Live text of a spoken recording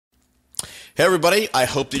Hey, everybody. I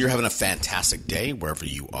hope that you're having a fantastic day wherever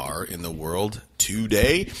you are in the world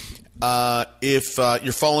today. If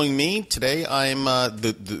you're following me today, I'm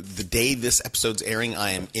the day this episode's airing,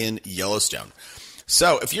 I am in Yellowstone.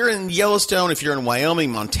 So if you're in Yellowstone, if you're in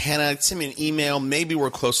Wyoming, Montana, send me an email. Maybe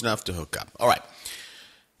we're close enough to hook up. All right.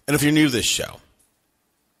 And if you're new to this show,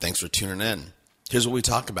 thanks for tuning in. Here's what we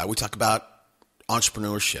talk about. We talk about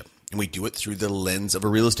entrepreneurship, and we do it through the lens of a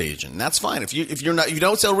real estate agent. And that's fine. If you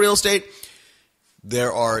don't sell real estate,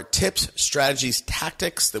 there are tips, strategies,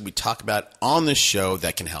 tactics that we talk about on this show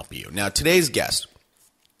that can help you. Now, today's guest,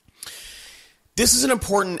 this is an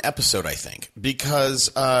important episode, I think,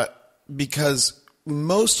 because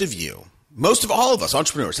most of all of us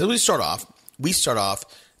entrepreneurs, as we start off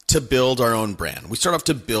to build our own brand. We start off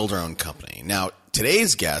to build our own company. Now,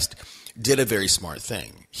 today's guest did a very smart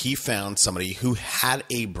thing. He found somebody who had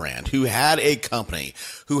a brand, who had a company,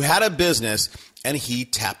 who had a business, and he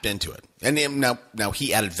tapped into it. And now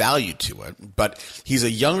he added value to it, but he's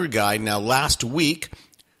a younger guy. Now, last week,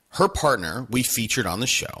 her partner we featured on the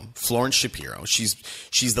show, Florence Shapiro. She's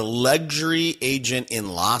the luxury agent in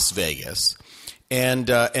Las Vegas, and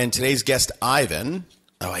today's guest, Ivan.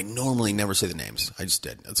 Oh, I normally never say the names. I just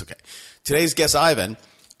did. That's okay. Today's guest, Ivan,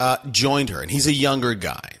 joined her, and he's a younger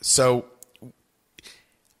guy. So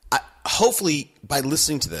hopefully by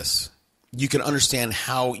listening to this, you can understand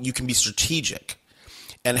how you can be strategic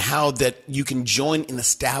and how that you can join an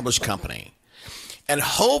established company. And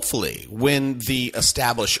hopefully when the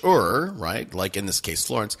establisher, right, like in this case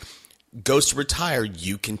Florence, goes to retire,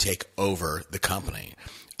 you can take over the company.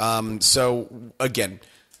 So again,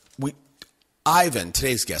 Ivan,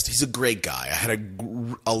 today's guest, he's a great guy. I had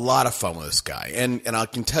a lot of fun with this guy. And I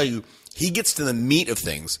can tell you, he gets to the meat of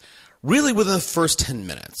things really within the first 10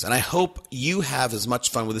 minutes. And I hope you have as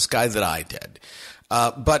much fun with this guy that I did.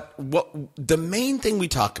 But the main thing we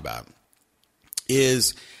talk about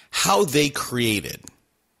is how they created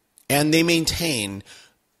and they maintain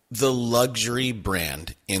the luxury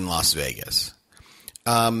brand in Las Vegas.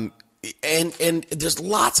 And there's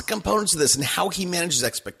lots of components to this, and how he manages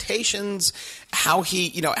expectations, how he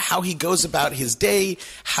goes about his day,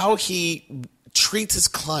 how he treats his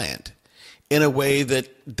client in a way that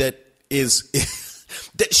is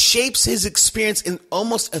that shapes his experience in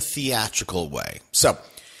almost a theatrical way. So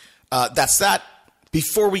that's that.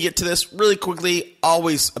 Before we get to this, really quickly,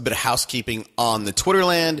 always a bit of housekeeping on the Twitter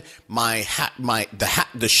land.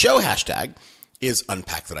 The show hashtag is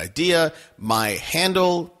Unpack That Idea. My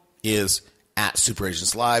handle is at Super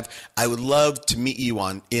Agents Live. I would love to meet you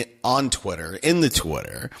on Twitter, in the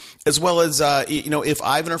Twitter, as well as if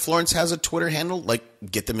Ivan or Florence has a Twitter handle, like,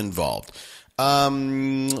 get them involved.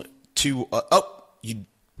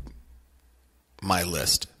 My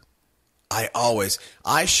list.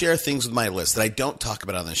 I share things with my list that I don't talk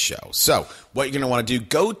about on this show. So what you're going to want to do,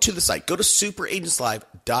 go to the site, go to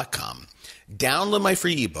superagentslive.com, download my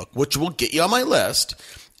free ebook, which will get you on my list.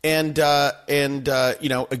 And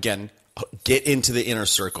again, get into the inner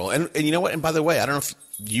circle. And you know what? And by the way, I don't know if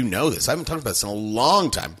you know this. I haven't talked about this in a long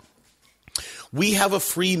time. We have a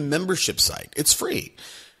free membership site. It's free.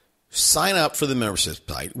 Sign up for the membership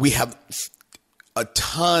site. We have a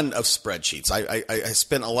ton of spreadsheets. I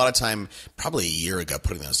spent a lot of time, probably a year ago,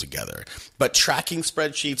 putting those together. But tracking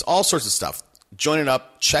spreadsheets, all sorts of stuff. Join it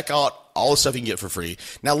up. Check out all the stuff you can get for free.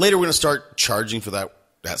 Now, later we're going to start charging for that.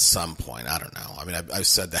 At some point, I don't know. I mean, I've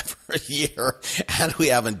said that for a year, and we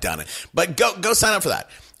haven't done it. But go sign up for that.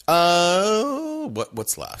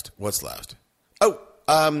 What's left?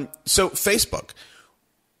 So Facebook.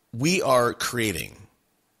 We are creating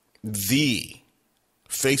the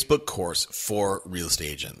Facebook course for real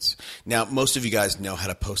estate agents. Now, most of you guys know how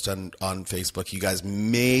to post on Facebook. You guys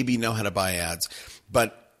maybe know how to buy ads,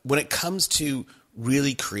 but when it comes to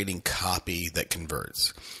really creating copy that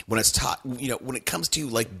converts, when it comes to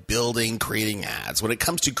like building, creating ads, when it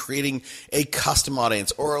comes to creating a custom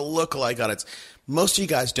audience or a lookalike audience, most of you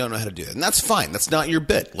guys don't know how to do that. And that's fine. That's not your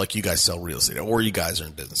bit. Like, you guys sell real estate or you guys are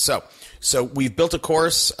in business. So we've built a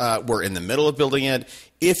course. We're in the middle of building it.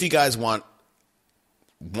 If you guys want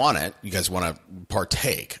it, you guys want to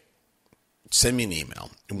partake, send me an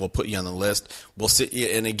email and we'll put you on the list. We'll sit you.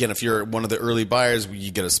 And again, if you're one of the early buyers,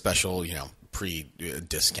 you get a special,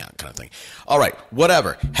 pre-discount kind of thing. All right,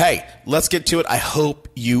 whatever. Hey, let's get to it. I hope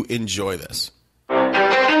you enjoy this.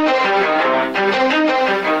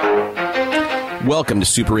 Welcome to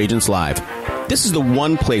Super Agents Live. This is the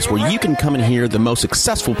one place where you can come and hear the most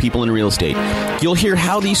successful people in real estate. You'll hear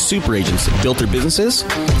how these super agents built their businesses,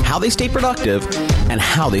 how they stay productive, and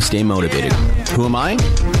how they stay motivated. Who am I?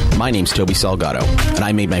 My name's Toby Salgado, and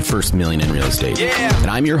I made my first million in real estate. Yeah.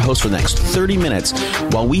 And I'm your host for the next 30 minutes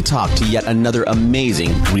while we talk to yet another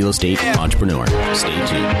amazing real estate entrepreneur. Stay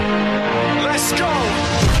tuned. Let's go!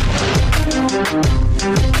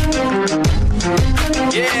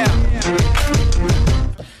 Yeah.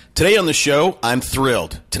 Today on the show, I'm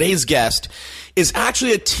thrilled. Today's guest is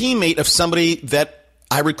actually a teammate of somebody that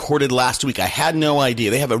I recorded last week. I had no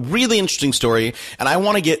idea. They have a really interesting story, and I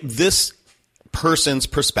want to get this person's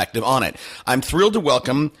perspective on it. I'm thrilled to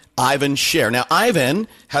welcome Ivan Sher. Now, Ivan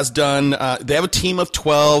has done, they have a team of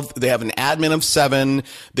 12. They have an admin of 7.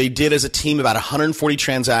 They did as a team about 140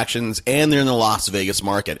 transactions, and they're in the Las Vegas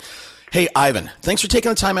market. Hey, Ivan, thanks for taking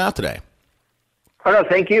the time out today. Oh, no,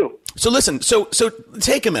 thank you. So listen, so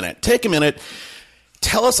take a minute.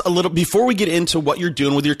 Tell us a little, before we get into what you're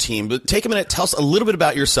doing with your team, but take a minute, tell us a little bit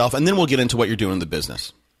about yourself, and then we'll get into what you're doing in the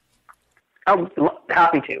business. I'm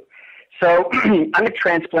happy to. So I'm a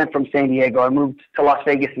transplant from San Diego. I moved to Las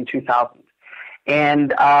Vegas in 2000.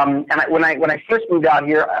 And when I first moved out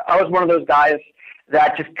here, I was one of those guys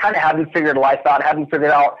that just kind of hadn't figured life out, hadn't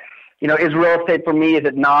figured out, is real estate for me? Is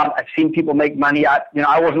it not? I've seen people make money. I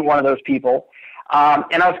wasn't one of those people.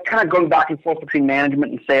 And I was kind of going back and forth between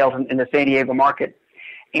management and sales in the San Diego market,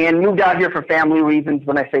 and moved out here for family reasons.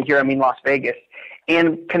 When I say here, I mean Las Vegas,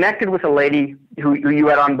 and connected with a lady who you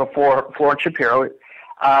had on before, Florence Shapiro.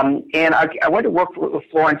 And I went to work with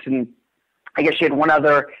Florence, and I guess she had one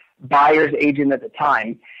other buyer's agent at the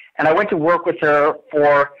time. And I went to work with her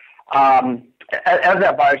for as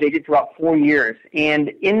that buyer's agent for about 4 years.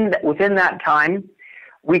 And within that time,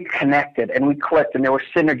 we connected and we clicked, and there was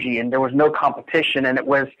synergy, and there was no competition, and it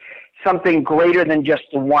was something greater than just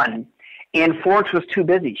the one. And Florence was too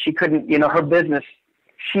busy. She couldn't, her business.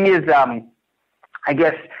 She is, I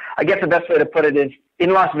guess the best way to put it is,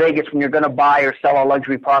 in Las Vegas, when you're going to buy or sell a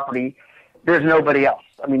luxury property, there's nobody else.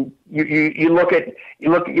 I mean, you look at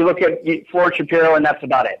Florence Shapiro, and that's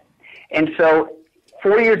about it. And so,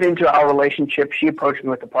 4 years into our relationship, she approached me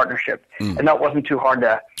with the partnership, and that wasn't too hard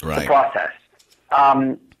to process.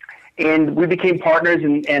 And we became partners,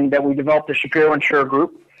 and we developed the Shapiro and Sher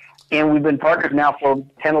group, and we've been partners now for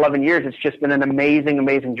 10, 11 years. It's just been an amazing,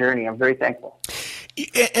 amazing journey. I'm very thankful.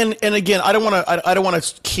 And again, I don't want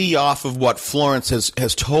to key off of what Florence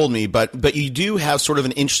has told me, but you do have sort of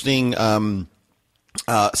an interesting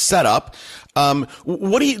setup.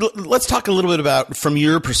 Let's talk a little bit about, from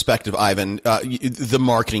your perspective, Ivan, the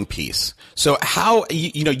marketing piece. So how,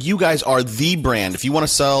 you guys are the brand. If you want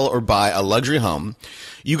to sell or buy a luxury home,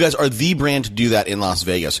 you guys are the brand to do that in Las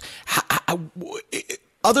Vegas.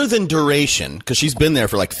 Other than duration, because she's been there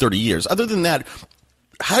for like 30 years, other than that,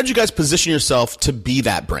 how did you guys position yourself to be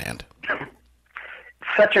that brand?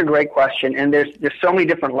 Such a great question, and there's so many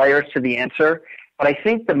different layers to the answer. But I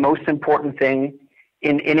think the most important thing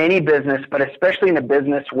in any business, but especially in a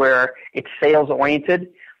business where it's sales oriented,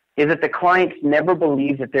 is that the clients never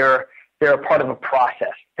believe that they're a part of a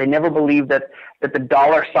process. They never believe that the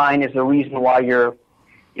dollar sign is the reason why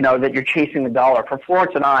that you're chasing the dollar. For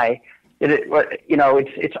Florence and I,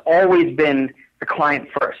 it's always been the client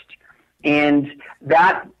first. And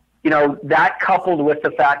that coupled with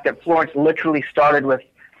the fact that Florence literally started with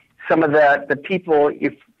some of the people,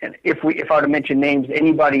 if I were to mention names,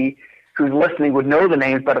 anybody who's listening would know the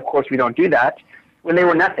names, but of course we don't do that, when they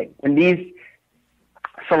were nothing. When these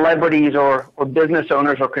celebrities or business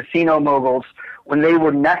owners or casino moguls, when they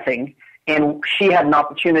were nothing, and she had an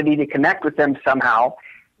opportunity to connect with them somehow,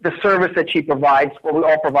 the service that she provides, well, we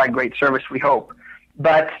all provide great service, we hope,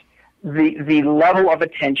 but the level of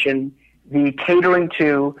attention, the catering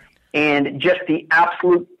to, and just the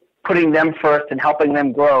absolute putting them first and helping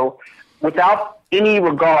them grow without any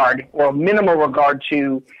regard or minimal regard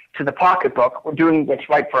to the pocketbook. We're doing what's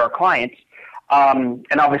right for our clients. And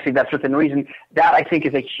obviously that's within reason. That, I think,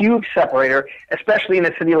 is a huge separator, especially in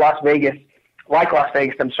the city of Las Vegas, where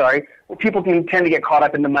people can tend to get caught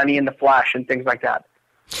up in the money and the flash and things like that.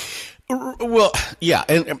 Well, yeah,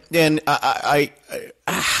 and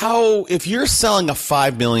how, if you're selling a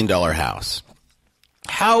 $5 million house,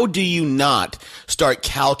 how do you not start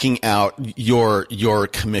calking out your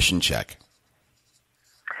commission check?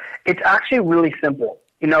 It's actually really simple.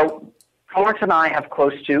 Florence and I have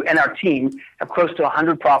close to, and our team have close to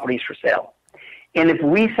 100 properties for sale. And if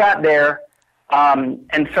we sat there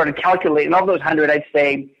and started calculating, of those 100, I'd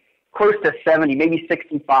say close to 70, maybe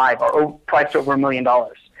 65 are priced over $1 million.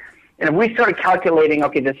 And if we started calculating,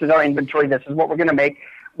 okay, this is our inventory, this is what we're going to make,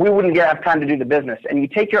 we wouldn't have time to do the business. And you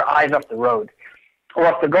take your eyes off the road or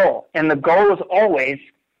off the goal. And the goal is always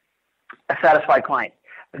a satisfied client.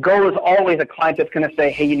 The goal is always a client that's going to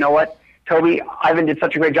say, hey, you know what? Toby, Ivan did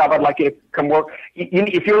such a great job. I'd like you to come work.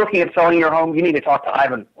 If you're looking at selling your home, you need to talk to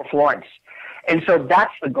Ivan or Florence. And so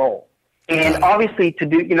that's the goal. And obviously to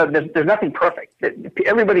do, there's nothing perfect.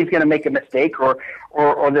 Everybody's going to make a mistake or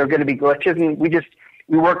there are going to be glitches. And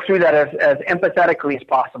we work through that as empathetically as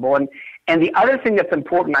possible. And the other thing that's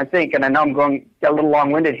important, I think, and I know I'm going a little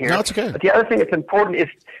long-winded here. No, it's okay. But the other thing that's important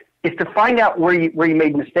is to find out where you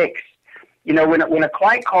made mistakes. When a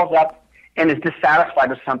client calls up and is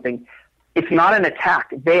dissatisfied with something, it's not an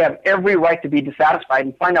attack. They have every right to be dissatisfied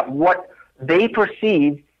and find out what they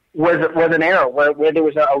perceive was an error, where there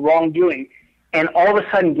was a wrongdoing, and all of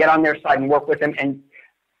a sudden get on their side and work with them. And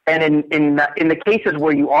in the cases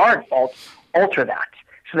where you are at fault, alter that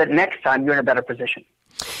so that next time you're in a better position.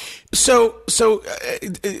 So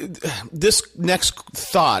this next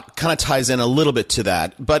thought kind of ties in a little bit to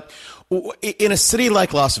that, but in a city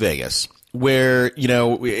like Las Vegas, where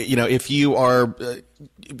if you are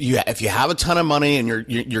if you have a ton of money and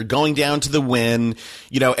you're going down to the Wynn,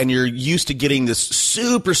 and you're used to getting this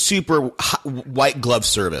super white glove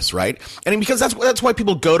service, right? And because that's why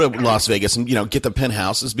people go to Las Vegas and get the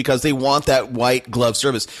penthouse, is because they want that white glove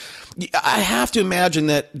service. I have to imagine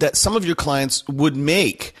that some of your clients would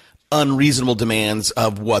make unreasonable demands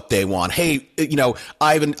of what they want. Hey,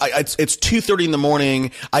 Ivan, it's 2:30 in the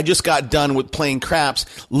morning. I just got done with playing craps.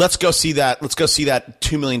 Let's go see that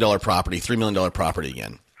 $2 million property, $3 million property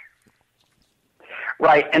again.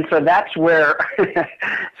 Right. And so that's where,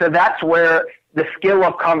 the skill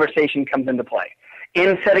of conversation comes into play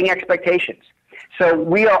in setting expectations. So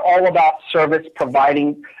we are all about service,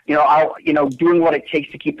 providing, doing what it takes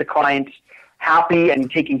to keep the clients happy and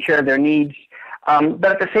taking care of their needs. But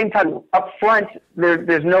at the same time, up front,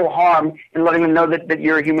 there's no harm in letting them know that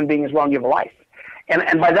you're a human being as well and you have a life.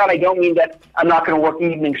 And by that, I don't mean that I'm not going to work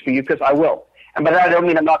evenings for you, because I will. And by that, I don't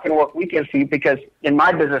mean I'm not going to work weekends for you, because in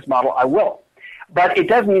my business model, I will. But it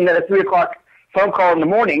does mean that a 3 o'clock phone call in the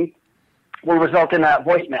morning will result in a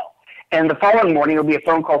voicemail. And the following morning will be a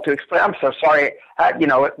phone call to explain, I'm so sorry, I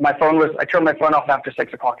turned my phone off after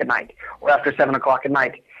 6 o'clock at night or after 7 o'clock at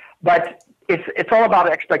night. But it's all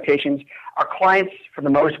about expectations. Our clients, for the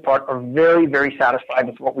most part, are very, very satisfied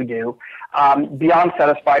with what we do. Beyond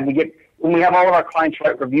satisfied, when we have all of our clients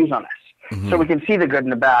write reviews on us. Mm-hmm. So we can see the good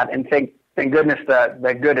and the bad and think, thank goodness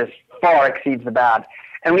the good is far exceeds the bad.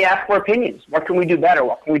 And we ask for opinions. What can we do better?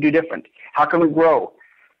 What can we do different? How can we grow?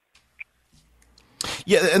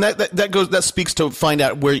 Yeah, and that speaks to find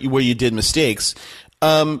out where you did mistakes.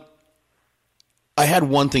 I had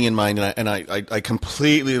one thing in mind, and I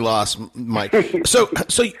completely lost my. So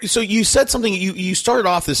you said something. You started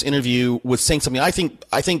off this interview with saying something I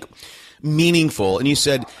think meaningful, and you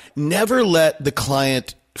said never let the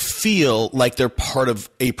client feel like they're part of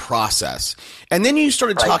a process. And then you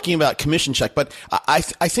started talking about commission check, but I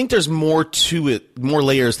think there's more to it, more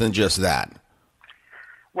layers than just that.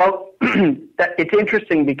 Well, it's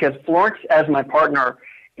interesting because Florence, as my partner,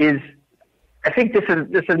 I think this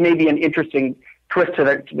is maybe an interesting twist to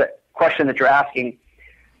the question that you're asking.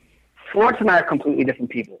 Florence and I are completely different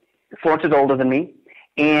people. Florence is older than me,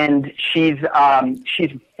 and she's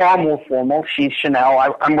far more formal. She's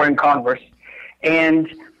Chanel. I'm wearing Converse. And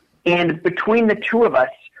between the two of us,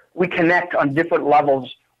 we connect on different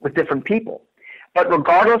levels with different people. But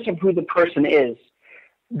regardless of who the person is,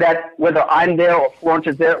 that whether I'm there or Florence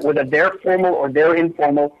is there, whether they're formal or they're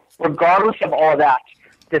informal, regardless of all of that,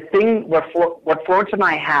 the thing what Florence and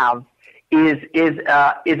I have is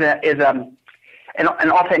an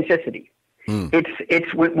authenticity. Mm.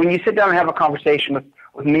 It's when you sit down and have a conversation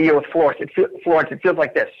with me or with Florence, it feels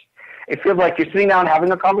like this. It feels like you're sitting down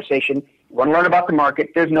having a conversation. You want to learn about the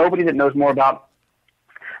market. There's nobody that knows more about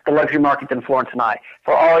the luxury market than Florence and I.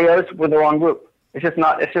 For REOs, we're the wrong group. It's just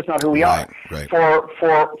not who we are. Right. For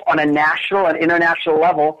on a national and international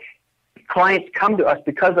level, clients come to us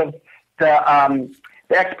because of the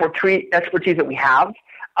expertise that we have,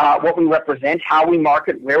 what we represent, how we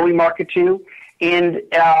market, where we market to, and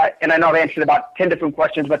I know I've answered about 10 different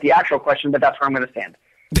questions about the actual question, but that's where I'm going to stand.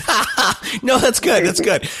 No, that's good. That's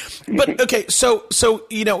good. But okay, so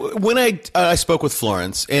when I spoke with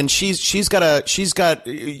Florence, and she's got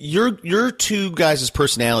your two guys'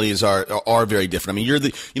 personalities are very different. I mean, you're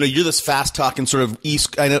this fast talking sort of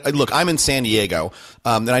East. Look, I'm in San Diego,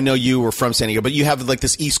 and I know you were from San Diego, but you have like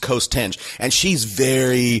this East Coast tinge, and she's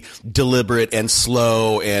very deliberate and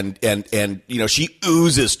slow, and she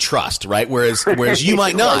oozes trust, right? Whereas you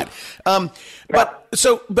might not. But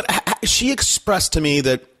she expressed to me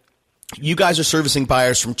that you guys are servicing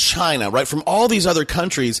buyers from China, right? From all these other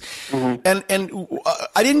countries. Mm-hmm. And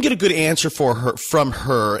I didn't get a good answer from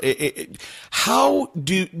her. How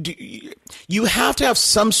do you have to have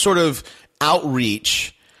some sort of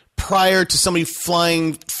outreach prior to somebody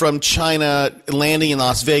flying from China, landing in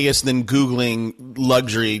Las Vegas, and then Googling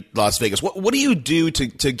luxury Las Vegas? What do you do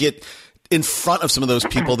to get in front of some of those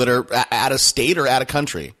people that are out of state or out of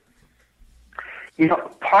country?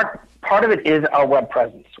 Part of it is our web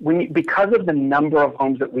presence. Because of the number of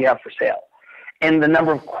homes that we have for sale and the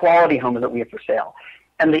number of quality homes that we have for sale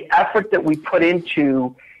and the effort that we put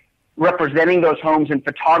into representing those homes in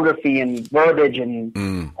photography and verbiage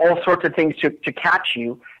and all sorts of things to catch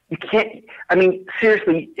you can't, I mean,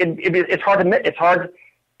 seriously, it's hard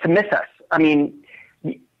to miss us. I mean,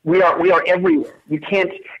 we are everywhere. You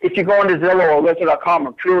can't, if you go into Zillow or Realtor.com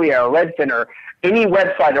or Trulia or Redfin or any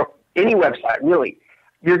website really,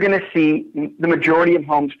 you're going to see the majority of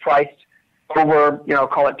homes priced over,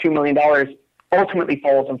 call it $2 million, ultimately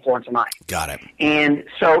falls in Florence and I. Got it. And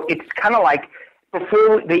so it's kind of like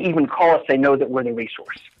before they even call us, they know that we're the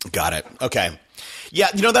resource. Got it. Okay. Yeah,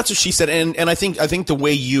 that's what she said, and I think the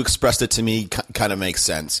way you expressed it to me kind of makes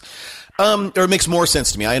sense, or it makes more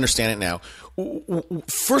sense to me. I understand it now.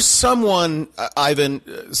 For someone,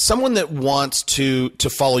 Ivan, someone that wants to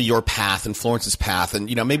follow your path and Florence's path, and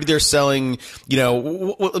maybe they're selling,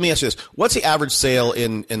 let me ask you this: what's the average sale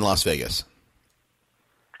in Las Vegas?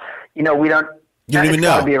 We don't. You don't even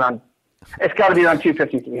know. It's got to be around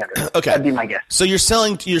 250, 300. Okay, that'd be my guess. So you're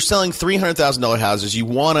selling $300,000 houses. You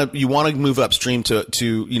want to move upstream to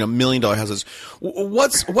 $1 million houses.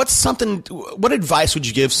 What advice would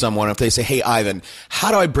you give someone if they say, "Hey, Ivan,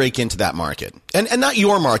 how do I break into that market?" And not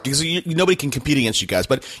your market, because nobody can compete against you guys.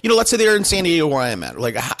 But let's say they're in San Diego where I am at.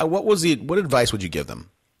 Like, what advice would you give them?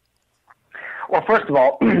 Well, first of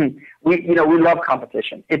all, we love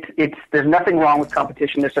competition. There's nothing wrong with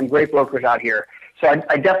competition. There's some great brokers out here. So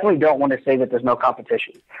I definitely don't want to say that there's no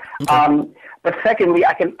competition. Okay. But secondly,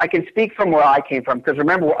 I can speak from where I came from, because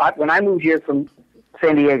remember when I moved here from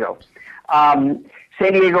San Diego, San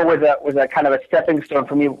Diego was a kind of a stepping stone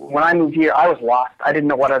for me. When I moved here, I was lost. I didn't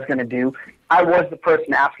know what I was going to do. I was the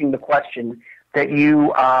person asking the question that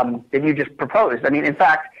you just proposed. I mean, in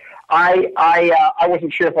fact, I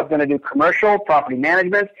wasn't sure if I was going to do commercial, property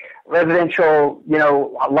management, residential,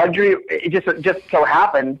 luxury. It just so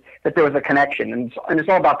happened that there was a connection, and it's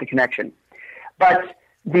all about the connection. But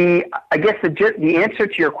I guess the answer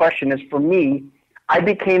to your question is, for me, I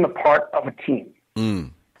became a part of a team.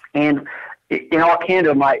 And in all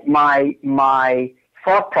candor, my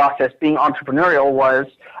thought process being entrepreneurial was,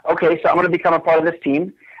 okay, so I'm going to become a part of this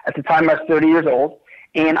team. At the time, I was 30 years old.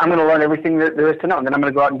 And I'm going to learn everything that there is to know. And then I'm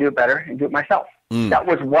going to go out and do it better and do it myself. That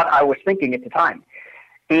was what I was thinking at the time.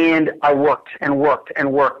 And I worked and worked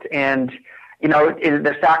and worked. And,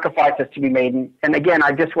 there's sacrifices to be made. And again,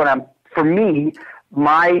 I just want to, for me,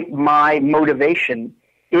 my motivation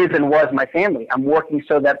is and was my family. I'm working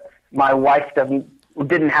so that my wife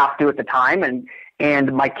didn't have to at the time.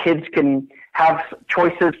 And my kids can have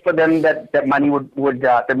choices for them that money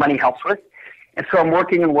that money helps with. And so I'm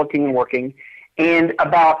working and working and working. And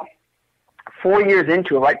about 4 years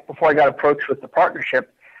into it, right before I got approached with the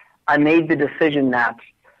partnership, I made the decision that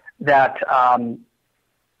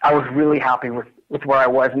I was really happy with where I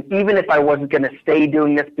was. And even if I wasn't going to stay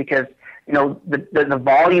doing this, because, the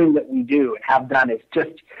volume that we do and have done is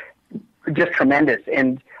just tremendous.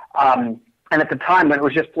 And at the time, when it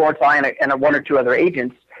was just Florence and one or two other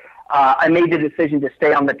agents, I made the decision to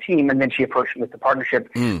stay on the team, and then she approached me with the partnership.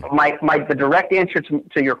 The direct answer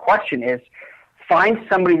to your question is, find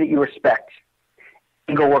somebody that you respect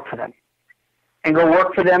and go work for them. And go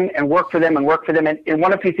work for them and work for them and work for them. And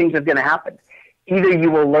one of two things is going to happen. Either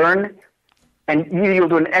you will learn, and either you'll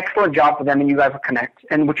do an excellent job for them and you guys will connect,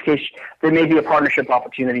 in which case there may be a partnership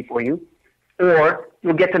opportunity for you. Or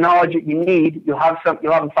you'll get the knowledge that you need, you'll have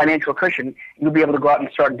a financial cushion, and you'll be able to go out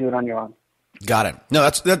and start and do it on your own. Got it. No,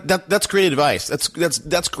 that's great advice.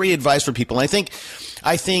 That's great advice for people. And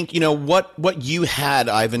I think what you had,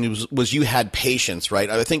 Ivan, was you had patience, right?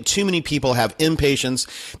 I think too many people have impatience.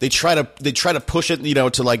 They try to push it,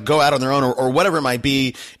 to like go out on their own or whatever it might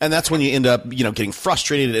be, and that's when you end up getting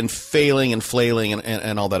frustrated and failing and flailing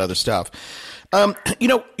and all that other stuff.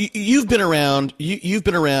 You've been around. You've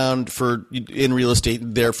been around in real estate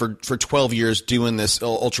there for 12 years doing this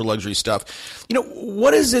ultra luxury stuff.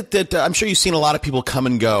 What is it that I'm sure you've seen a lot of people come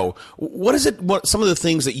and go. What is it? What some of the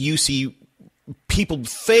things that you see people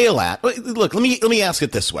fail at? Look, let me ask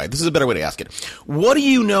it this way. This is a better way to ask it. What do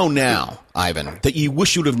you know now, Ivan, that you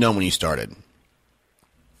wish you would have known when you started?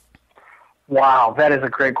 Wow, that is a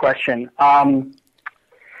great question.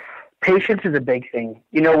 Patience is a big thing.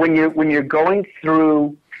 You know, when you're going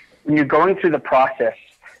through the process,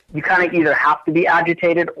 you kind of either have to be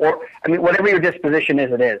agitated or, I mean, whatever your disposition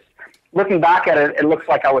is, it is. Looking back at it, it looks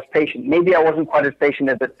like I was patient. Maybe I wasn't quite as patient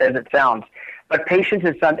as it sounds. But patience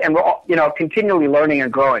is something, and we're all, you know, continually learning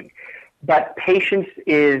and growing. But patience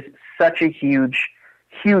is such a huge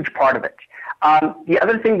part of it. The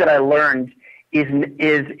other thing that I learned is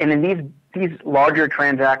in these larger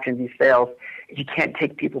transactions, these sales, you can't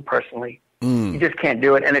take people personally. You just can't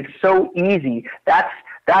do it, and it's so easy. That's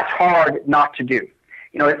hard not to do.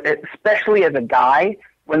 You know, especially as a guy,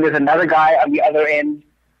 when there's another guy on the other end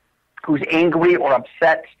who's angry or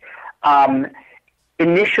upset.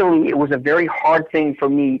 Initially, it was a very hard thing for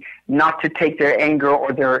me not to take their anger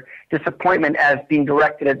or their disappointment as being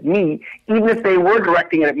directed at me. Even if they were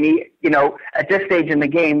directing it at me, you know, at this stage in the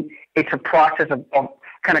game, it's a process of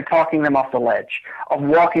kind of talking them off the ledge, of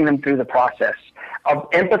walking them through the process, of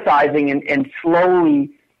empathizing and slowly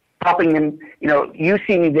helping them, you know, you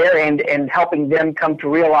seeing their end and helping them come to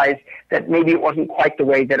realize that maybe it wasn't quite the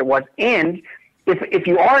way that it was. And if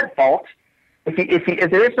you are at fault, if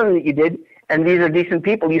there is something that you did, and these are decent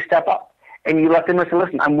people, you step up and you let them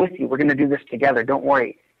listen, I'm with you. We're going to do this together. Don't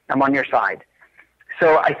worry. I'm on your side.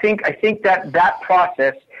 So I think that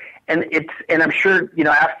process, and I'm sure, you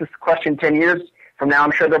know, ask this question 10 years from now,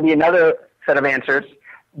 I'm sure there'll be another set of answers,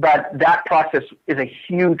 but that process is a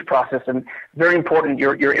huge process and very important.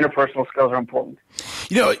 Your interpersonal skills are important.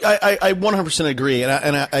 You know, I 100% agree.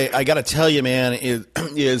 And I got to tell you, man,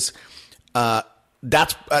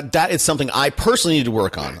 that is something I personally need to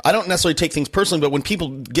work on. I don't necessarily take things personally, but when people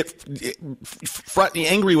get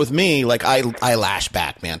angry with me, like I lash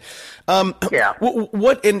back, man. Yeah.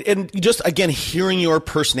 What and just again hearing your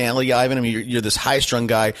personality, Ivan. I mean, you're this high-strung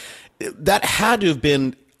guy. That had to have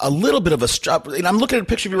been a little bit of a struggle. And I'm looking at a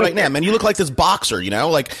picture of you right now, man. You look like this boxer. You know,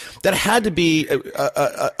 like that had to be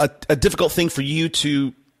a difficult thing for you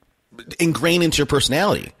to ingrain into your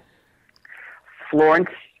personality. Florence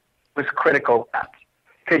was critical of that,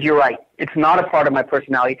 because you're right. It's not a part of my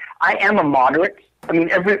personality. I am a moderate. I mean,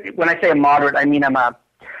 when I say a moderate, I mean I'm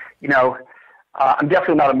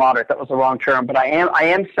definitely not a moderate. That was the wrong term. But I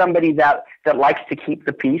am somebody that likes to keep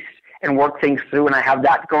the peace and work things through, and I have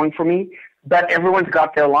that going for me. But everyone's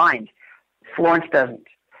got their line. Florence doesn't.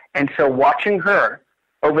 And so watching her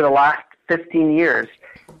over the last 15 years,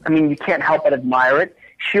 I mean, you can't help but admire it.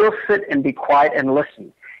 She'll sit and be quiet and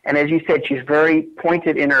listen. And as you said, she's very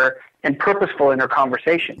pointed and purposeful in her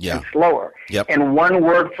conversation, and slower. Yep. And one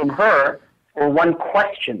word from her or one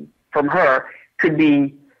question from her could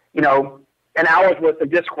be, you know, an hour's worth of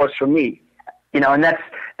discourse from me. You know, and that's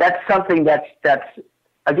something that's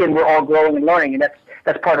again, we're all growing and learning, and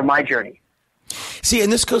that's part of my journey. See,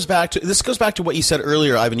 and this goes back to what you said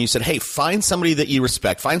earlier, Ivan. You said, "Hey, find somebody that you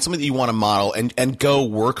respect, find somebody that you want to model, and go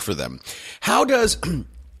work for them." How did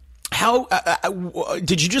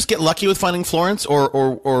you just get lucky with finding Florence, or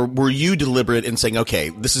were you deliberate in saying, "Okay,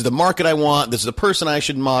 this is the market I want, this is the person I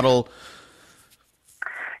should model"?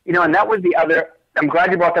 You know, and that was the other. I'm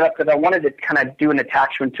glad you brought that up, because I wanted to kind of do an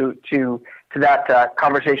attachment to that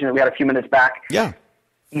conversation that we had a few minutes back. Yeah,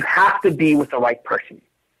 you have to be with the right person.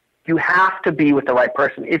 You have to be with the right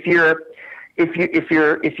person. If you're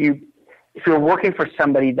working for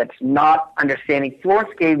somebody that's not understanding,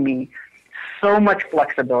 Florence gave me so much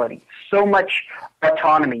flexibility, so much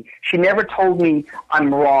autonomy. She never told me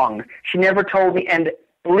I'm wrong. She never told me, and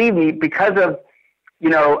believe me, because of, you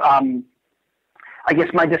know, I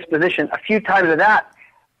guess my disposition, a few times of that,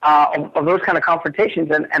 of those kind of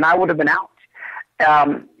confrontations, and I would have been out,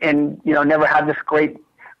 and, you know, never had this great,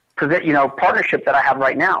 you know, partnership that I have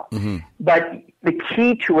right now. Mm-hmm. But the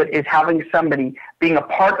key to it is having somebody being a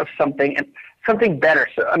part of something and something better.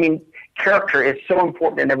 So, I mean, character is so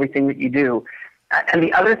important in everything that you do. And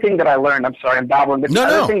the other thing that I learned, I'm sorry, I'm babbling, but the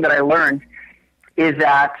other thing that I learned is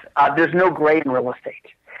that there's no gray in real estate.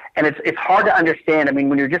 And it's hard to understand. I mean,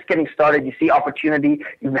 when you're just getting started, you see opportunity.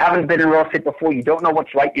 You haven't been in real estate before. You don't know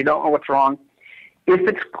what's right. You don't know what's wrong.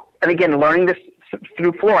 And again, learning this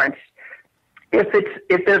through Florence,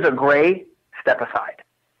 if there's a gray, step aside.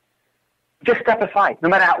 Just step aside. No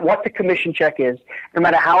matter what the commission check is, no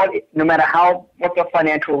matter what the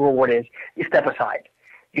financial reward is, you step aside.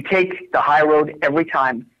 You take the high road every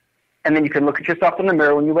time, and then you can look at yourself in the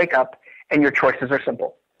mirror when you wake up, and your choices are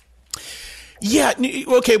simple. Yeah.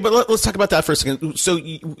 Okay, but let's talk about that for a second. So,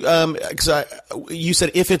 because you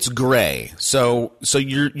said if it's gray, so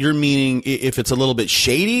you're meaning if it's a little bit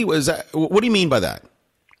shady. What do you mean by that?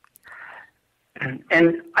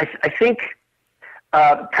 And I think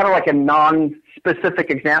kind of like a non-specific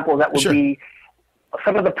example that would be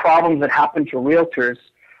some of the problems that happen to realtors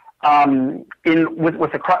the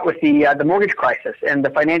mortgage crisis and the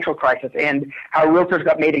financial crisis, and how realtors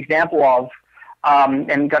got made example of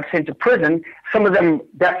and got sent to prison. Some of them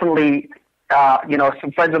definitely,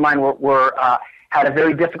 some friends of mine were had a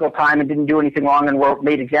very difficult time and didn't do anything wrong and were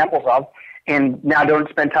made examples of, and now don't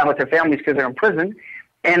spend time with their families because they're in prison.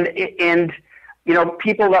 And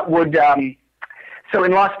people that would. So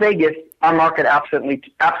in Las Vegas, our market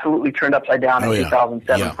absolutely turned upside down in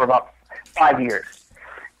 2007 for about 5 years.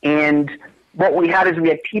 And what we had is we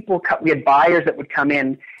had buyers that would come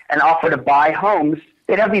in and offer to buy homes.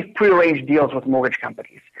 They'd have these prearranged deals with mortgage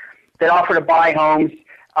companies. They'd offer to buy homes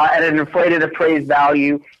at an inflated appraised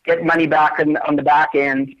value, get money back on the back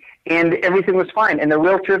end, and everything was fine. And the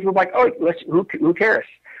realtors were like, "Oh, who cares?"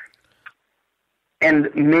 And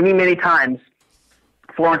many, many times,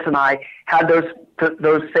 Florence and I had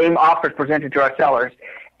those same offers presented to our sellers,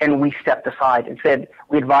 and we stepped aside and said,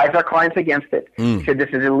 we advised our clients against it. We said, this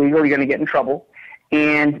is illegal, you're going to get in trouble.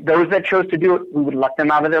 And those that chose to do it, we would let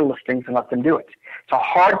them out of their listings and let them do it. It's a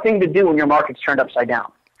hard thing to do when your market's turned upside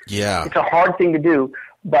down. Yeah. It's a hard thing to do,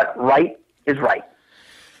 but right is right.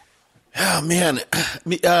 Oh, man.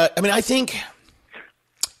 I think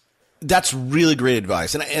that's really great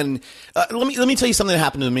advice. And let me tell you something that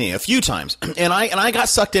happened to me a few times. And I got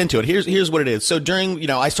sucked into it. Here's what it is. So during,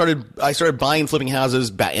 I started buying and flipping houses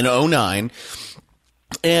back in 2009.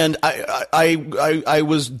 And I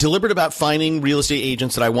was deliberate about finding real estate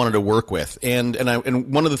agents that I wanted to work with. And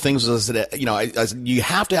one of the things was that, you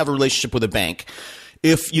have to have a relationship with a bank.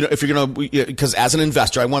 If you're going to, because as an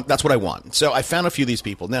investor, that's what I want. So I found a few of these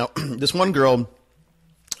people. Now, this one girl,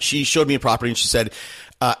 she showed me a property and she said,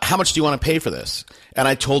 how much do you want to pay for this? And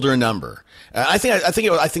I told her a number. I think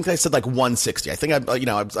I said like 160. I think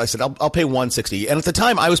I said I'll pay 160. And at the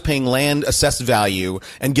time I was paying land assessed value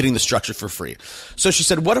and getting the structure for free. So she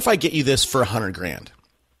said, what if I get you this for $100,000? And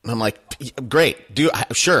I'm like, great,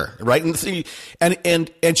 sure, right? And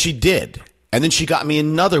she did. And then she got me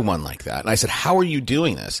another one like that. And I said, how are you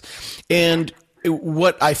doing this? And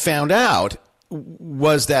what I found out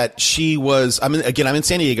was that she was, I'm in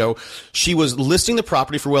San Diego. She was listing the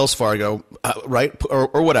property for Wells Fargo, right?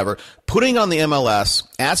 Or whatever, putting on the MLS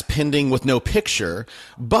as pending with no picture.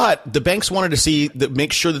 But the banks wanted to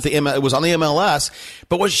make sure that it was on the MLS,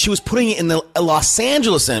 but what she was putting it in the Los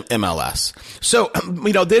Angeles MLS. So,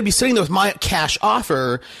 they'd be sitting there with my cash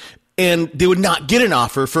offer, and they would not get an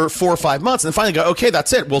offer for 4 or 5 months. And finally go, okay,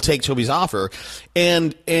 that's it. We'll take Toby's offer.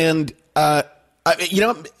 And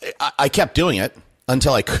I kept doing it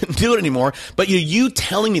until I couldn't do it anymore. But you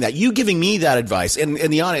telling me that, you giving me that advice, and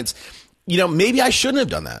the audience, maybe I shouldn't have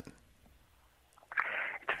done that.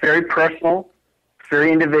 It's very personal,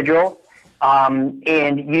 very individual, and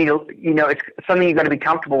it's something you got to be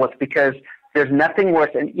comfortable with, because there's nothing worse.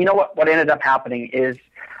 And you know what ended up happening is,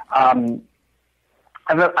 I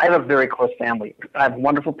have a very close family. I have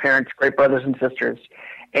wonderful parents, great brothers and sisters.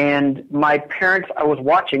 And my parents,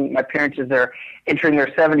 my parents as they're entering their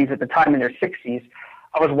 70s at the time, in their 60s,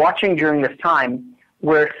 I was watching during this time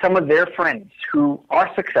where some of their friends who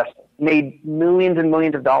are successful made millions and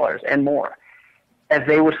millions of dollars and more, as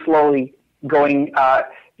they were slowly going, going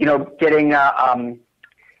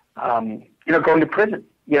to prison,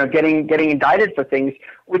 getting indicted for things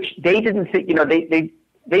which they didn't think,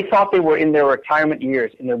 they thought they were in their retirement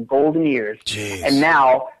years, in their golden years. Jeez. And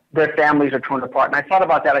now their families are torn apart. And I thought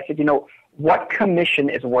about that. I said, what commission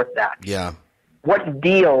is worth that? Yeah. What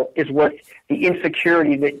deal is worth the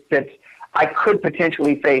insecurity that I could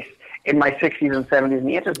potentially face in my 60s and 70s? And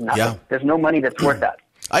the answer is nothing. Yeah. There's no money that's worth that.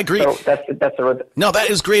 I agree. So that's the road. No, that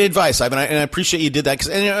is great advice, Ivan, and I appreciate you did that. Cause,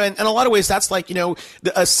 and in a lot of ways, that's like,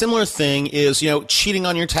 a similar thing is, cheating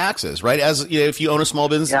on your taxes, right? As if you own a small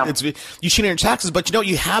business, you cheat on your taxes, but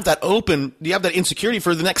you have that insecurity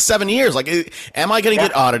for the next 7 years. Like, am I going to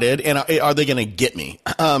get audited, and are they going to get me?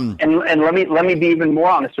 And let me be even more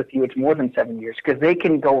honest with you. It's more than 7 years, because they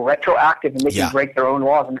can go retroactive and they can break their own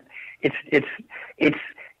laws, and it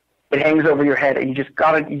hangs over your head, and you just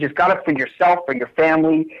gotta for yourself, for your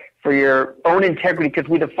family, for your own integrity, because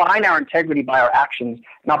we define our integrity by our actions,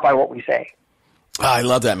 not by what we say. I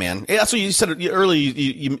love that, man. That's what you said earlier.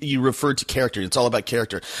 You referred to character. It's all about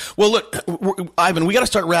character. Well, look, Ivan, we got to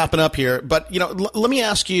start wrapping up here. But let me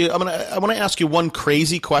ask you. I want to ask you one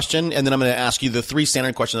crazy question, and then I'm going to ask you the 3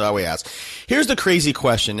 standard questions that I always ask. Here's the crazy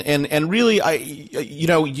question, and really,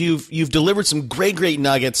 you've delivered some great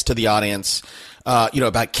nuggets to the audience.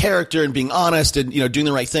 About character and being honest and, doing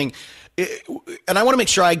the right thing. And I want to make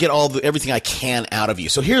sure I get everything I can out of you.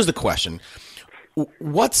 So here's the question.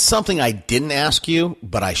 What's something I didn't ask you,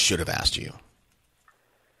 but I should have asked you?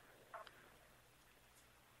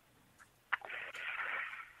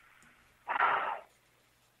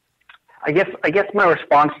 I guess my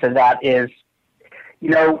response to that is,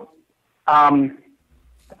 I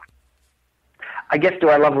guess, do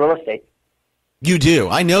I love real estate? You do.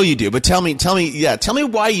 I know you do. But tell me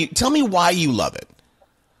why you love it.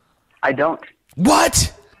 I don't.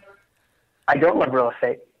 What? I don't love real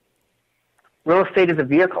estate. Real estate is a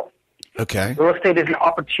vehicle. Okay. Real estate is an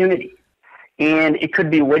opportunity. And it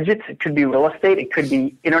could be widgets, it could be real estate, it could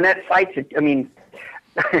be internet sites,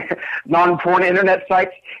 non-porn internet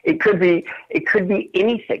sites. It could be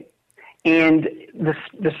anything. And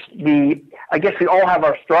I guess we all have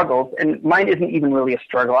our struggles, and mine isn't even really a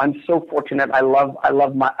struggle. I'm so fortunate. I love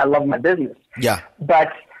my business. Yeah.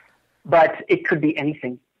 But it could be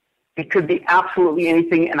anything. It could be absolutely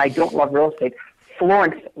anything, and I don't love real estate.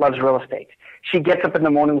 Florence loves real estate. She gets up in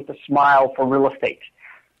the morning with a smile for real estate.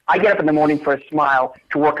 I get up in the morning for a smile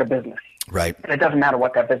to work a business. Right. And it doesn't matter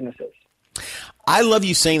what that business is. I love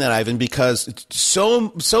you saying that, Ivan, because so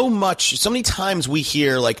many times we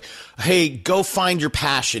hear like, hey, go find your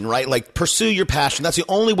passion, right? Like pursue your passion. That's the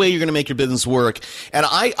only way you're going to make your business work. And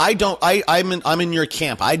I'm in your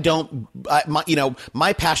camp.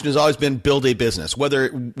 My passion has always been build a business,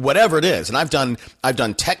 whatever it is. And I've done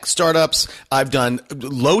tech startups. I've done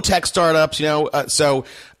low tech startups,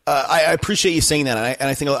 I appreciate you saying that, and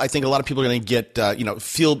I think a lot of people are going to get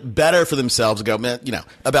feel better for themselves and go, man,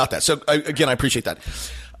 about that. So again, I appreciate that.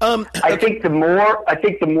 I think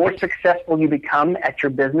the more successful you become at your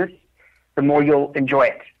business, the more you'll enjoy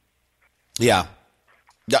it. Yeah.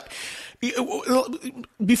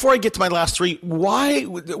 Before I get to my last three,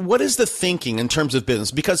 what is the thinking in terms of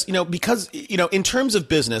business? Because in terms of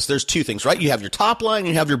business, there's two things, right? You have your top line and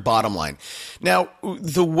you have your bottom line. Now,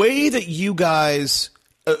 the way that you guys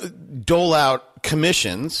dole out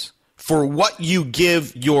commissions for what you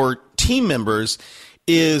give your team members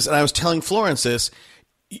is, and I was telling Florence this,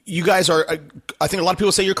 you guys are, I think a lot of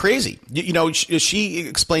people say you're crazy. She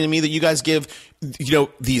explained to me that you guys give,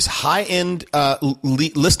 these high-end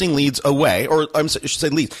listing leads away, or I should say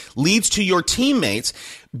leads to your teammates,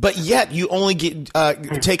 but yet you only take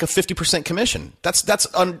a 50% commission.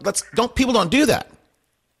 People don't do that.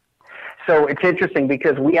 So it's interesting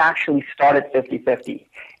because we actually start at 50-50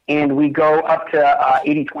 and we go up to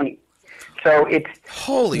 80-20. So it's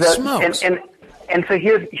holy smokes. And so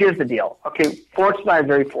here's the deal. Okay, Florence and I are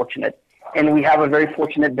very fortunate, and we have a very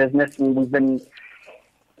fortunate business, and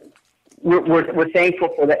we're thankful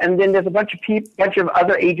for that. And then there's a bunch of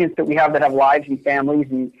other agents that we have that have lives and families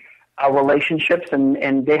and relationships,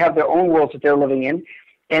 and they have their own worlds that they're living in,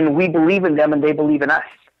 and we believe in them, and they believe in us,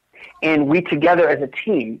 and we together as a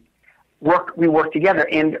team work together.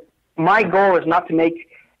 And my goal is not to make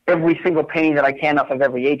every single penny that I can off of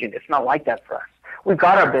every agent. It's not like that for us. We've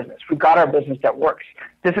got our business. We've got our business that works.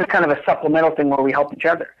 This is kind of a supplemental thing where we help each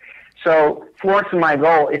other. So Florence and my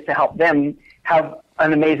goal is to help them have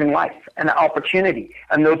an amazing life and an opportunity.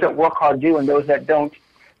 And those that work hard do, and those that don't,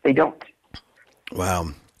 they don't.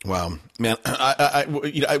 Wow, man!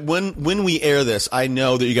 When we air this, I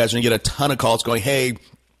know that you guys are gonna get a ton of calls going, "Hey,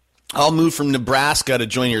 I'll move from Nebraska to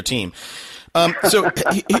join your team." So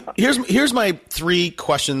here's my three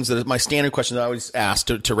questions, that my standard questions that I always ask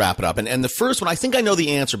to wrap it up. And the first one, I think I know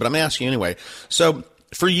the answer, but I'm asking you anyway. So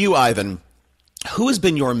for you, Ivan, who has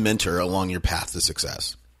been your mentor along your path to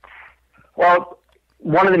success? Well,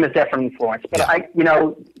 one of them is definitely Florence, but yeah.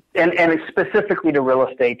 And specifically to real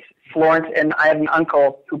estate, Florence, and I have an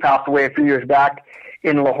uncle who passed away a few years back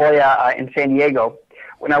in La Jolla, in San Diego,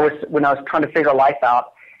 when I was trying to figure life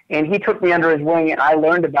out. And he took me under his wing, and I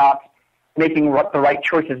learned about making the right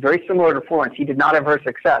choices, very similar to Florence. He did not have her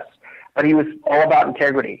success, but he was all about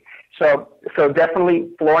integrity. So definitely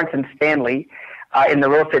Florence and Stanley in the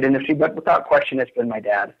real estate industry, but without question, it's been my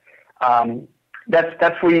dad. That's the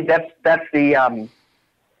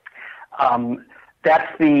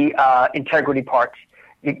integrity part.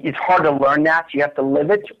 It's hard to learn that. You have to live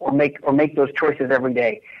it or make those choices every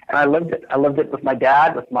day. And I lived it. I lived it with my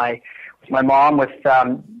dad, with my mom,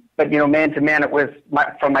 but man to man, it was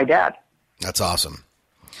from my dad. That's awesome.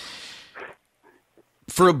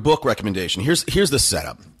 For a book recommendation, here's the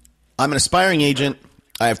setup. I'm an aspiring agent.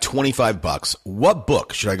 I have $25. What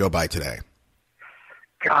book should I go buy today?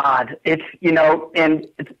 God, I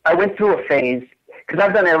went through a phase because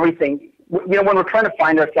I've done everything. When we're trying to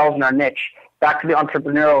find ourselves in our niche, back to the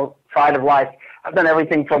entrepreneurial side of life, I've done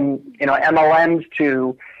everything from MLMs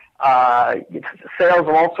to sales of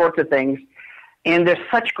all sorts of things. And there's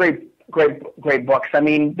such great books. I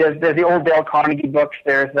mean, there's the old Dale Carnegie books.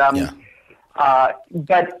 There's but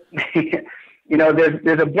there's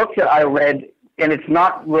a book that I read, and it's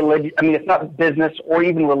not religious. I mean, it's not business or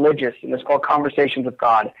even religious, and it's called Conversations with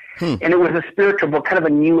God. And it was a spiritual book, kind of a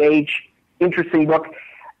new age interesting book.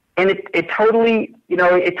 And it totally,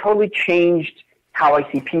 it totally changed how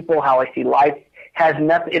I see people, how I see life.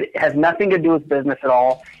 It has nothing to do with business at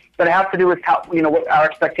all, but it has to do with how, what our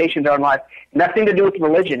expectations are in life. Nothing to do with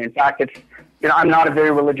religion. In fact, it's, I'm not a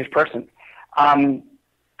very religious person.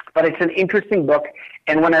 But it's an interesting book.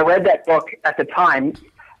 And when I read that book at the time,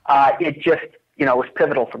 it just, was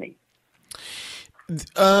pivotal for me.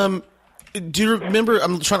 Do you remember,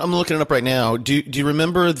 I'm looking it up right now. Do you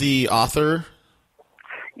remember the author?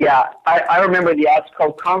 Yeah, I remember it's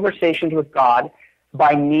called Conversations with God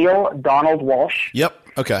by Neil Donald Walsh. Yep.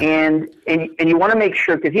 Okay. And you want to make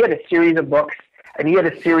sure, because he had a series of books and he had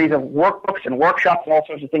a series of workbooks and workshops and all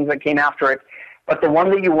sorts of things that came after it. But the one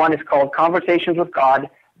that you want is called Conversations with God,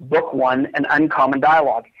 Book 1, An Uncommon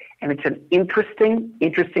Dialogue. And it's an interesting,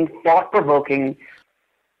 thought-provoking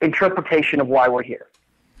interpretation of why we're here.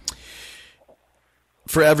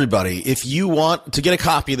 For everybody, if you want to get a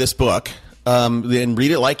copy of this book, and read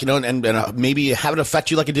it and maybe have it affect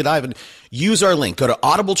you like it did Ivan, use our link. Go to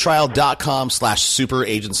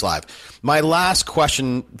audibletrial.com/superagentslive. My last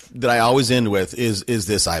question that I always end with is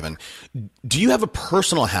this, Ivan. Do you have a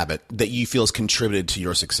personal habit that you feel has contributed to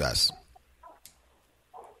your success?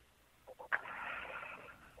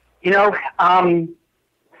 I'm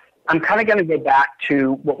kind of going to go back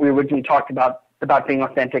to what we originally talked about being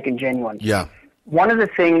authentic and genuine. Yeah. One of the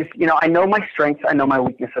things, I know my strengths, I know my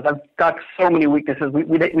weaknesses. I've got so many weaknesses.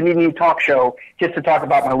 We need a new talk show just to talk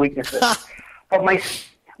about my weaknesses. But my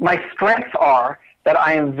strengths are that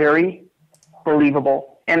I am very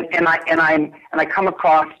believable, and I come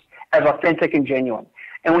across as authentic and genuine.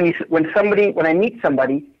 And when I meet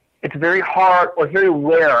somebody, it's very hard or very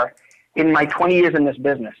rare in my 20 years in this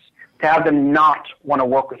business to have them not want to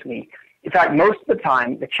work with me. In fact, most of the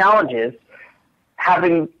time, the challenge is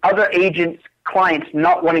having other agents, clients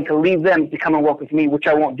not wanting to leave them to come and work with me, which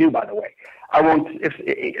I won't do, by the way. I won't.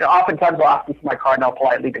 Oftentimes they'll ask me for my card and I'll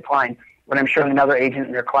politely decline when I'm showing another agent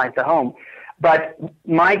and their clients at home. But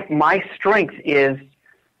my strength is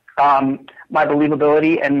my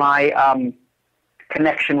believability and my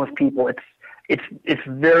connection with people. It's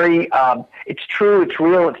very it's true, it's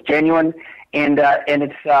real, it's genuine, and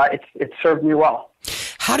it's served me well.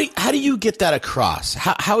 How do you get that across?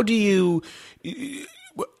 How do you?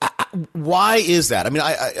 Why is that? I mean,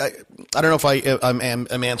 I don't know if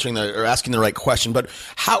I'm answering or asking the right question, but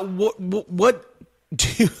what do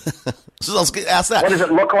you, so I'll ask that. What does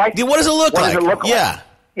it look like? What does it look like?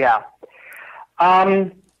 Yeah.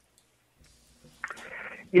 And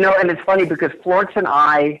it's funny because Florence and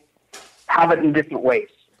I have it in different ways.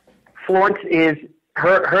 Florence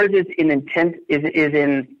hers is in intent, is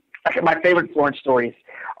in, actually my favorite Florence stories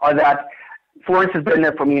are that Florence has been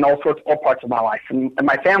there for me in all parts of my life and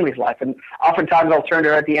my family's life. And oftentimes I'll turn to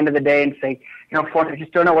her at the end of the day and say, Florence, I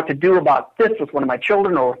just don't know what to do about this with one of my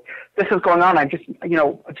children, or this is going on. I'm just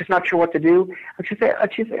not sure what to do. And she'd say,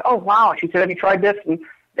 oh, wow. She said, have you tried this? And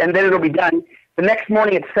then it'll be done. The next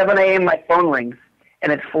morning at 7 a.m., my phone rings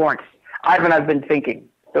and it's Florence. Ivan, I've been thinking.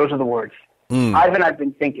 Those are the words. Ivan, I've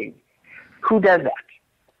been thinking. Who does that?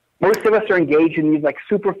 Most of us are engaged in these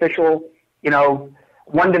superficial,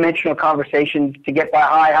 one-dimensional conversations to get by.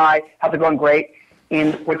 Hi, how's it going? Great.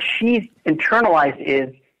 And what she's internalized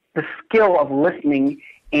is the skill of listening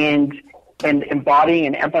and embodying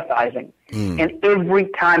and empathizing. And every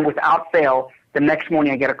time, without fail, the next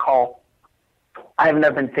morning I get a call. I have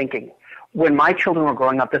never been thinking. When my children were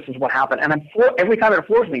growing up, this is what happened. And every time it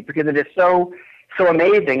floors me because it is so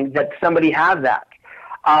amazing that somebody has that.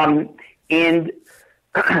 And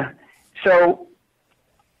so,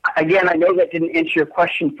 again, I know that didn't answer your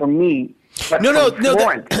question for me. But no,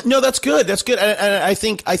 that's good. That's good. And I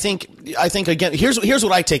think again, here's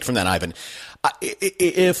what I take from that, Ivan.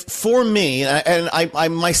 If for me, and I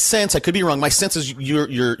my sense, I could be wrong. My sense is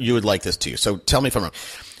you would like this too. So tell me if I'm wrong.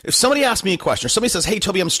 If somebody asks me a question, or somebody says, "Hey,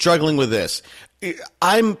 Toby, I'm struggling with this,"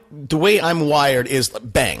 the way I'm wired is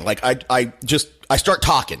bang. Like I start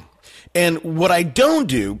talking, and what I don't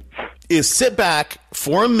do is sit back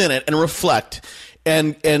for a minute and reflect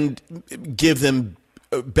and give them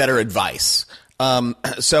better advice. It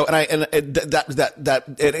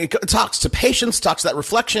talks to patience, talks to that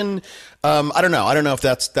reflection. I don't know if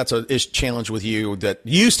that's a challenge with you that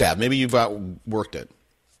you used to have. Maybe you've worked it.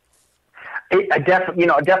 I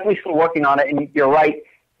definitely still working on it. And you're right.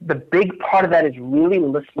 The big part of that is really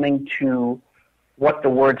listening to what the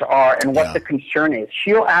words are and what the concern is.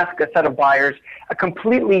 She'll ask a set of buyers a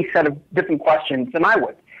completely set of different questions than I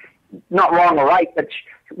would. Not wrong or right, but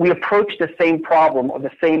we approach the same problem or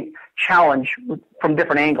the same challenge from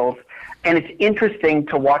different angles. And it's interesting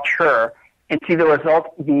to watch her and see the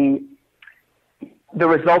result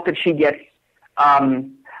that she gets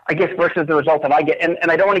I guess versus the result that I get.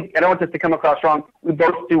 And I don't want this to come across wrong. We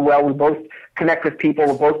both do well. We both connect with people.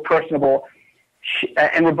 We're both personable,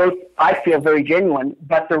 and we're both, I feel, very genuine.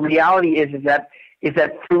 But the reality is that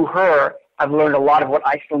through her, I've learned a lot of what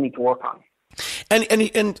I still need to work on. And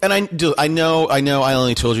I know I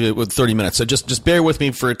only told you with 30 minutes, so just bear with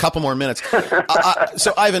me for a couple more minutes.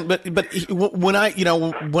 So Ivan, but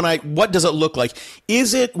what does it look like?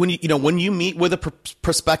 Is it when you meet with a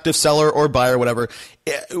prospective seller or buyer or whatever,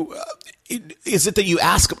 is it that you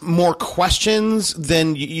ask more questions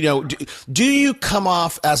than, do you come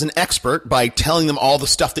off as an expert by telling them all the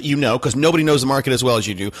stuff that you know, because nobody knows the market as well as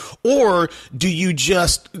you do, or do you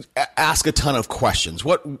just ask a ton of questions?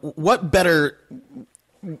 What better,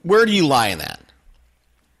 where do you lie in that?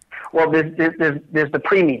 Well, there's the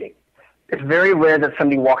pre-meeting. It's very rare that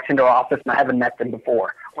somebody walks into our office and I haven't met them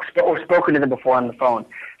before or spoken to them before on the phone.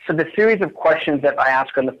 So the series of questions that I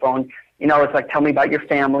ask on the phone, it's like, tell me about your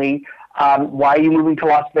family. Why are you moving to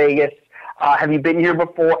Las Vegas? Have you been here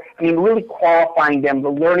before? I mean, really qualifying them,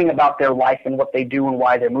 learning about their life and what they do and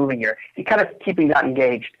why they're moving here, and kind of keeping that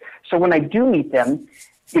engaged. So when I do meet them,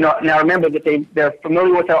 now remember that they're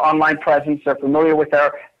familiar with our online presence. They're familiar with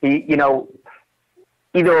either a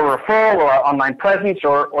referral or our online presence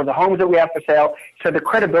or the homes that we have for sale. So the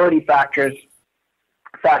credibility factors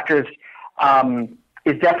is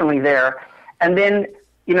definitely there. And then,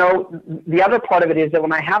 the other part of it is that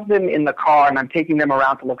when I have them in the car and I'm taking them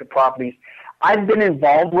around to look at properties, I've been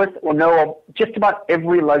involved with or know just about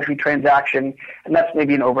every luxury transaction, and that's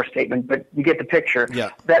maybe an overstatement, but you get the picture.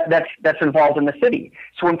 Yeah. That's involved in the city.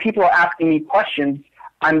 So when people are asking me questions,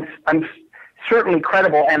 I'm certainly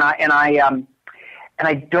credible, and I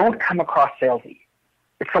don't come across salesy.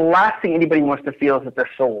 It's the last thing anybody wants to feel is that they're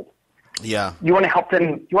sold. Yeah. You want to help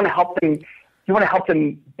them. You want to help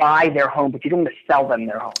them buy their home, but you don't want to sell them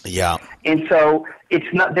their home. Yeah. And so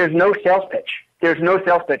there's no sales pitch. There's no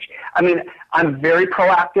sales pitch. I mean, I'm very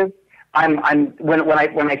proactive. When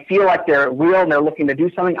I feel like they're real and they're looking to do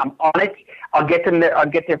something, I'm on it. I'll get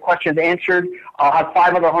their questions answered. I'll have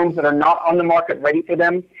 5 other homes that are not on the market ready for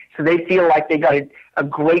them, so they feel like they got a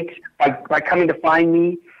great by coming to find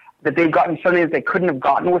me, that they've gotten something that they couldn't have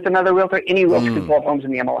gotten with another realtor. Any realtor can pull up homes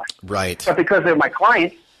in the MLS. Right. But because they're my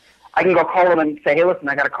clients, I can go call them and say, hey, listen,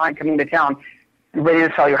 I got a client coming to town. You're ready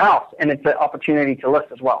to sell your house, and it's an opportunity to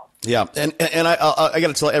list as well. Yeah, and I got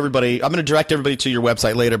to tell everybody, I'm going to direct everybody to your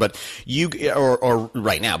website later, but or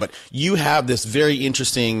right now, but you have this very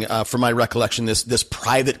interesting, from my recollection, this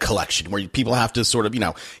private collection where people have to sort of,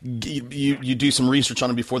 you do some research on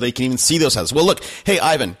them before they can even see those houses. Well, look, hey,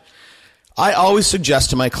 Ivan, I always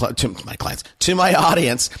suggest to my clients, to my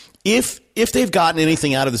audience, if they've gotten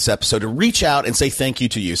anything out of this episode, to reach out and say thank you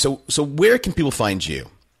to you. So where can people find you?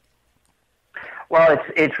 Well,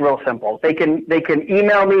 it's real simple. They can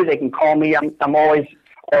email me. They can call me. I'm always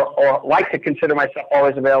or like to consider myself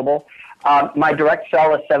always available. My direct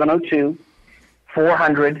cell is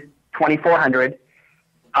 702-400-2400.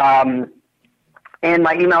 And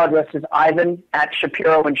my email address is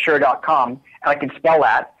ivan@shapiroinsure.com. And I can spell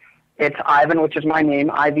that. It's Ivan, which is my name,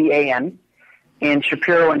 IVAN, and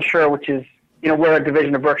Shapiro Insure, which is, we're a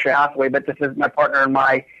division of Berkshire Hathaway, but this is my partner and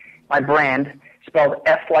my brand, spelled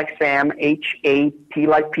S like Sam, H-A-P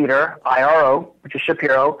like Peter, I-R-O, which is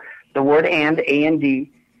Shapiro, the word and,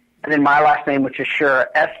 A-N-D, and then my last name, which is Sher,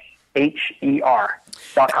 S-H-E-R.com.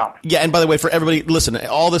 Yeah, and by the way, for everybody, listen,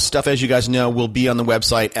 all this stuff, as you guys know, will be on the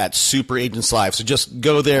website at Super Agents Live. So just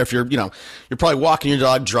go there if you're probably walking your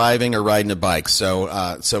dog, driving, or riding a bike.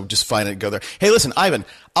 So just find it, go there. Hey, listen, Ivan,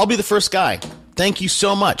 I'll be the first guy. Thank you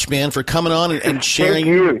so much, man, for coming on and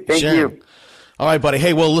sharing. Thank you. All right, buddy.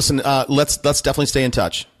 Hey, well, listen, let's definitely stay in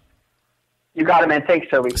touch. You got it, man. Thanks,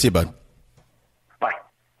 Toby. See you, bud. Bye.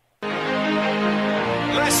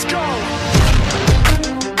 Let's go.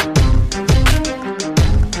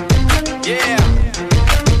 Yeah.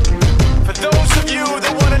 For those of you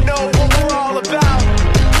that want to know what we're all about,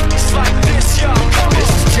 it's like this, y'all. This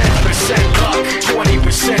is 10% luck,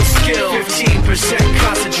 20% skill, 15%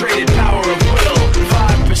 concentrated power of